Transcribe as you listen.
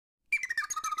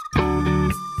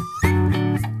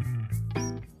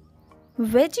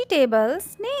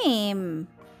Vegetables name: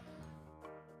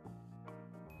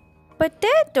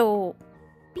 potato,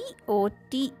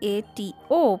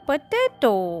 Potato,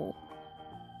 potato.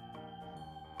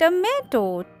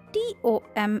 Tomato,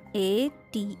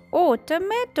 Tomato,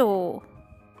 tomato.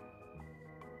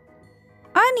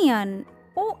 Onion,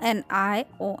 Onion,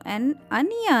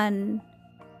 onion.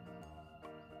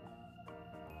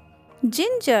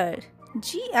 Ginger,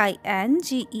 Ginger,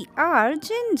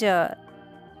 ginger.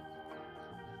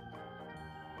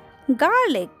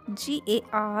 Garlic, Garlic,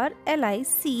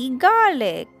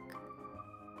 garlic.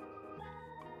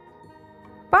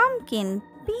 Pumpkin,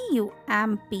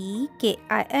 Pumpkin,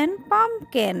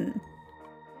 pumpkin.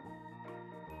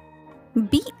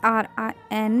 Brinjal,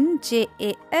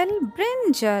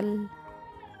 brinjal.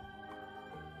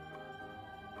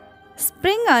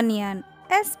 Spring onion,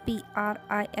 Springon,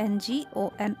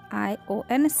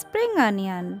 spring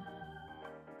onion.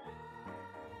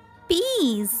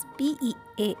 Peas,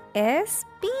 Peas,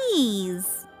 peas.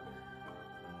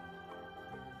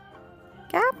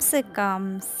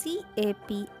 Capsicum,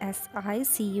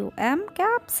 Capsicum,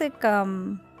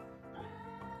 capsicum.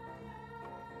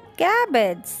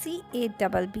 Cabbage,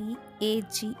 Cabbage,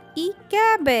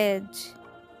 cabbage.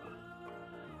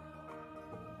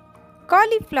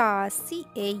 Cauliflower,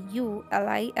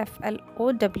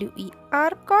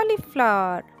 Cauliflower,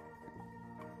 cauliflower.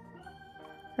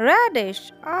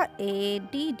 Radish,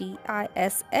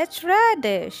 Radish,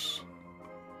 radish.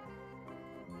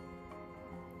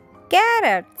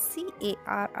 Carrot,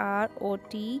 Carrot,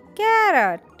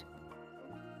 carrot.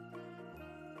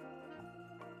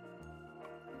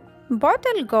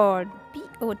 Bottle gourd,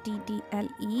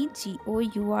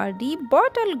 Bottlegourd,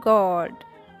 bottle gourd.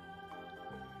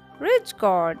 Ridge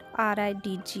gourd,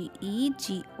 Ridgegourd,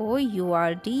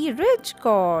 ridge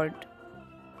gourd.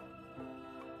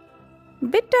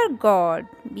 Bitter gourd,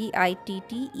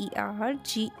 Bittergourd,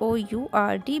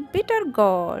 bitter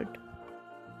gourd.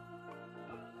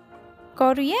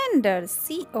 Coriander,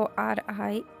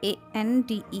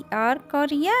 Coriander,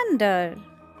 coriander.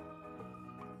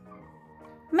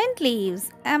 Mint leaves,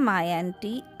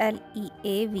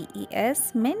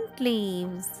 Mintleaves, mint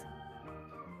leaves.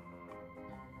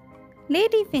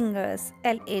 Ladyfingers,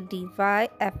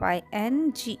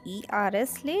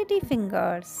 Ladyfingers,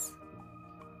 ladyfingers.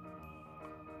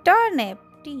 Turnip,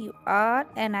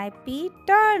 Turnip,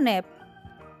 turnip.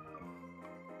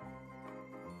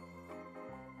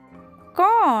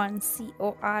 Corn,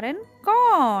 Corn,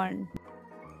 corn.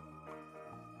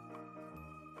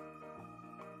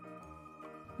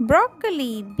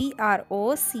 Broccoli,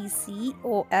 Broccoli,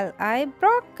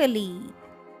 broccoli.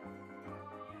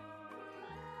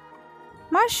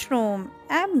 Mushroom,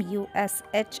 Mushroom,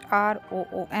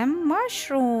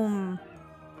 mushroom.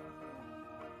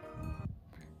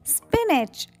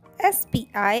 Spinach,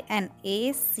 Spinach,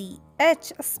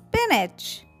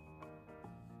 spinach.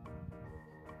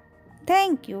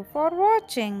 Thank you for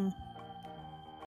watching.